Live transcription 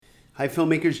Hi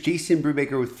filmmakers, Jason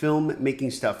Brubaker with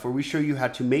Filmmaking Stuff, where we show you how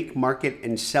to make, market,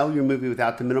 and sell your movie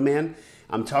without the middleman.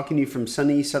 I'm talking to you from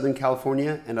sunny Southern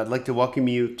California, and I'd like to welcome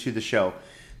you to the show.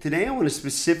 Today I want to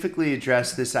specifically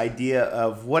address this idea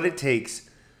of what it takes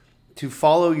to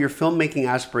follow your filmmaking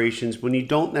aspirations when you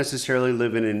don't necessarily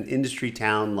live in an industry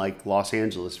town like Los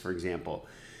Angeles, for example.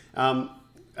 One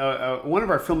of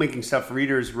our Filmmaking Stuff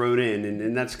readers wrote in,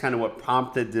 and that's kind of what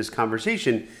prompted this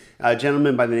conversation, a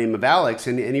gentleman by the name of Alex,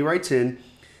 and he writes in,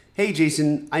 "Hey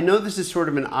Jason, I know this is sort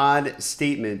of an odd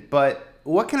statement, but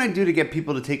what can I do to get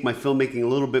people to take my filmmaking a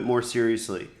little bit more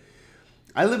seriously?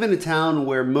 I live in a town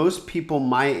where most people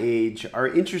my age are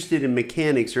interested in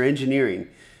mechanics or engineering,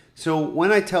 so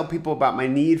when I tell people about my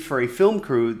need for a film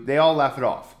crew, they all laugh it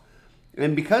off.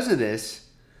 And because of this,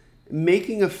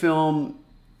 making a film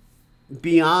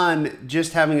beyond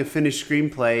just having a finished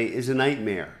screenplay is a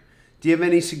nightmare. Do you have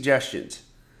any suggestions?"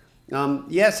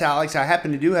 Yes, Alex, I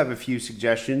happen to do have a few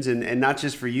suggestions, and not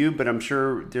just for you, but I'm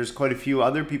sure there's quite a few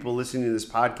other people listening to this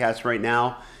podcast right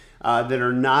now that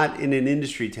are not in an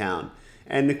industry town.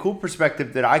 And the cool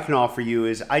perspective that I can offer you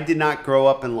is I did not grow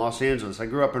up in Los Angeles. I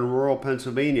grew up in rural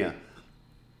Pennsylvania.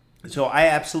 So I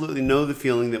absolutely know the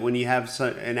feeling that when you have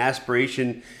an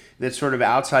aspiration that's sort of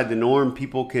outside the norm,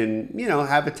 people can,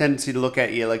 have a tendency to look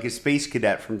at you like a space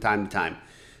cadet from time to time.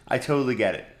 I totally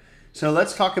get it. So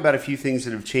let's talk about a few things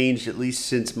that have changed, at least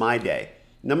since my day.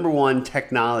 Number one,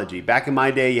 technology. Back in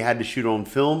my day, you had to shoot on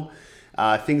film.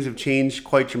 Things have changed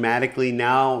quite dramatically.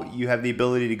 Now you have the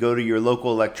ability to go to your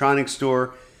local electronics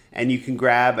store and you can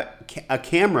grab a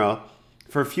camera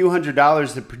for a few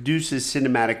 $100s that produces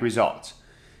cinematic results.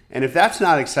 And if that's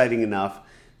not exciting enough,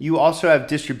 you also have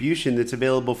distribution that's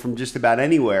available from just about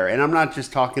anywhere. And I'm not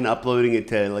just talking uploading it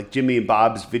to like Jimmy and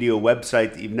Bob's video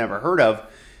website that you've never heard of.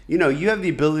 You have the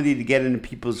ability to get into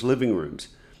people's living rooms.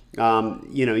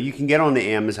 You can get on to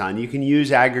Amazon. You can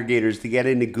use aggregators to get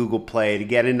into Google Play, to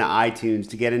get into iTunes,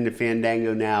 to get into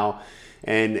Fandango now,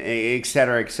 and et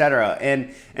cetera, et cetera.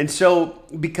 And so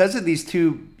because of these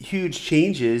two huge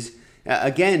changes,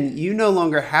 again, you no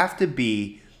longer have to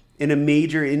be in a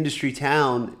major industry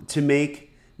town to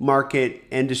make, market,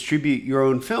 and distribute your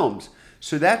own films.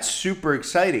 So that's super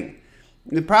exciting.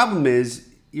 The problem is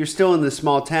you're still in the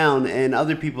small town and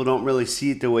other people don't really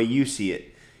see it the way you see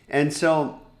it. And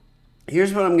so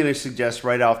here's what I'm going to suggest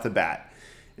right off the bat.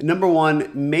 Number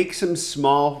one, make some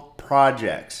small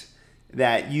projects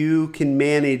that you can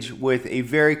manage with a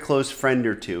very close friend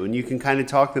or two, and you can kind of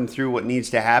talk them through what needs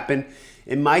to happen.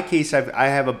 In my case, I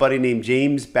have a buddy named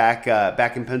James back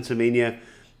in Pennsylvania,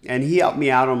 and he helped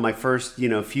me out on my first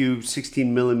few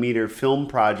 16 millimeter film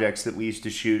projects that we used to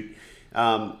shoot.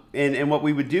 And what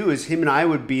we would do is him and I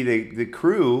would be the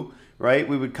crew, right?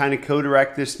 We would kind of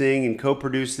co-direct this thing and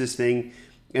co-produce this thing.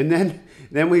 And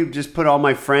then we just put all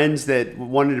my friends that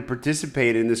wanted to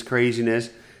participate in this craziness.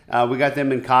 We got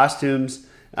them in costumes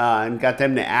and got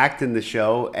them to act in the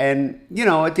show. And,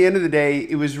 at the end of the day,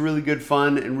 it was really good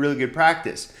fun and really good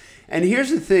practice. And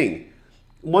here's the thing.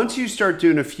 Once you start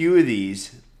doing a few of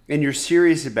these and you're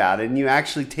serious about it and you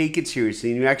actually take it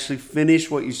seriously and you actually finish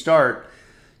what you start,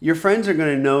 your friends are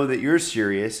going to know that you're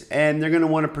serious and they're going to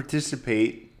want to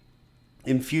participate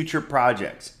in future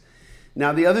projects.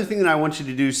 Now, the other thing that I want you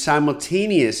to do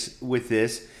simultaneous with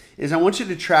this is I want you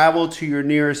to travel to your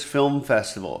nearest film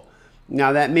festival.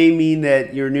 Now, that may mean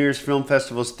that your nearest film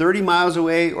festival is 30 miles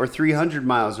away or 300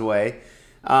 miles away,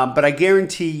 but I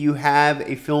guarantee you have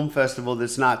a film festival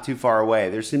that's not too far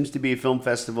away. There seems to be a film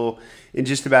festival in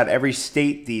just about every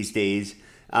state these days,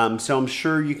 so I'm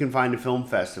sure you can find a film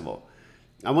festival.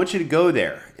 I want you to go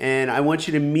there, and I want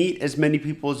you to meet as many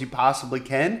people as you possibly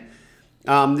can.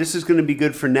 This is going to be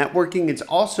good for networking. It's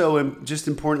also, just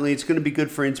importantly, it's going to be good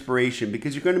for inspiration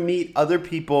because you're going to meet other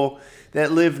people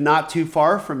that live not too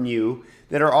far from you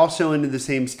that are also into the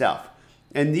same stuff.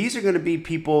 And these are going to be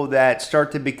people that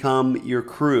start to become your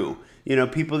crew,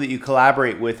 people that you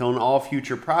collaborate with on all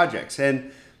future projects.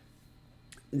 And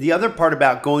the other part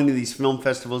about going to these film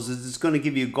festivals is it's going to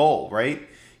give you a goal, right?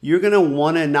 You're going to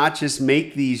want to not just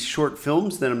make these short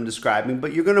films that I'm describing,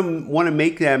 but you're going to want to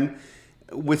make them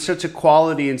with such a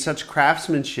quality and such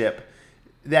craftsmanship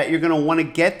that you're going to want to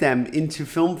get them into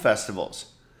film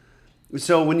festivals.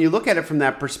 So when you look at it from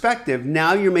that perspective,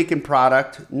 now you're making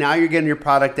product, now you're getting your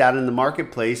product out in the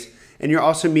marketplace, and you're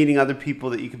also meeting other people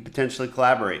that you could potentially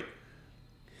collaborate.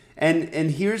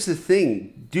 And here's the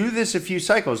thing, do this a few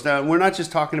cycles. Now, we're not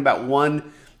just talking about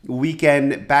one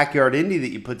weekend backyard indie that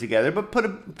you put together, but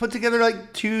put together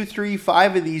like 2, 3,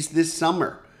 5 of these this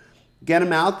summer. Get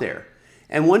them out there.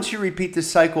 And once you repeat this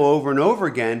cycle over and over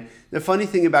again, the funny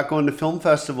thing about going to film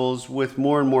festivals with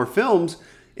more and more films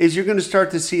is you're going to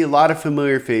start to see a lot of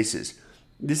familiar faces.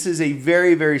 This is a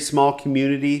very, very small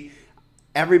community.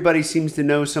 Everybody seems to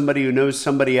know somebody who knows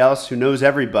somebody else who knows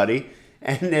everybody.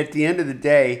 And at the end of the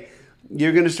day,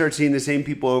 you're going to start seeing the same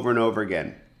people over and over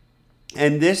again.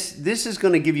 And this is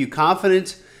going to give you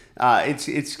confidence.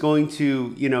 It's going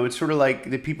to, it's sort of like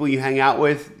the people you hang out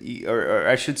with, or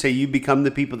I should say you become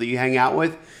the people that you hang out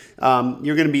with.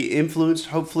 You're going to be influenced,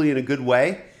 hopefully in a good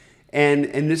way.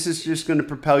 And this is just going to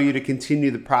propel you to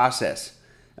continue the process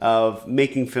of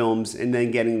making films and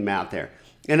then getting them out there.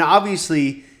 And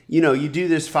obviously, you do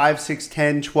this 5, 6,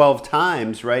 10, 12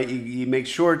 times, right? You make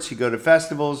shorts, you go to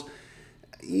festivals.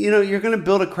 You're going to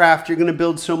build a craft. You're going to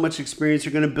build so much experience.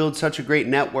 You're going to build such a great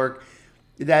network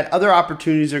that other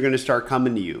opportunities are going to start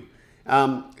coming to you.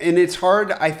 And it's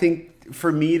hard, I think,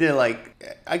 for me to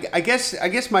I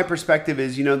guess my perspective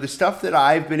is, the stuff that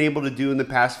I've been able to do in the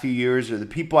past few years, or the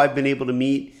people I've been able to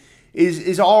meet,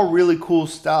 is all really cool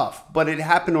stuff. But it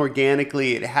happened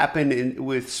organically. It happened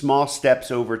with small steps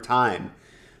over time.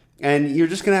 And you're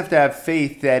just going to have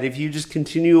faith that if you just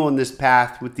continue on this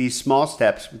path with these small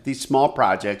steps, with these small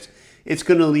projects, it's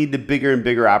going to lead to bigger and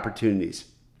bigger opportunities.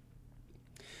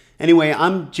 Anyway,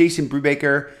 I'm Jason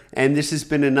Brubaker, and this has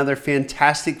been another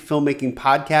fantastic filmmaking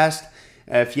podcast.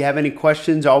 If you have any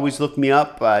questions, always look me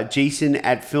up,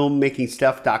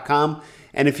 jason@filmmakingstuff.com.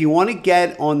 And if you want to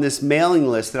get on this mailing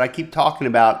list that I keep talking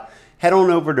about, head on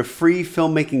over to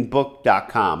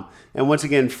freefilmmakingbook.com. And once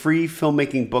again,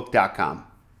 freefilmmakingbook.com.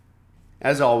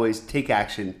 As always, take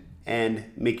action and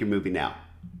make your movie now.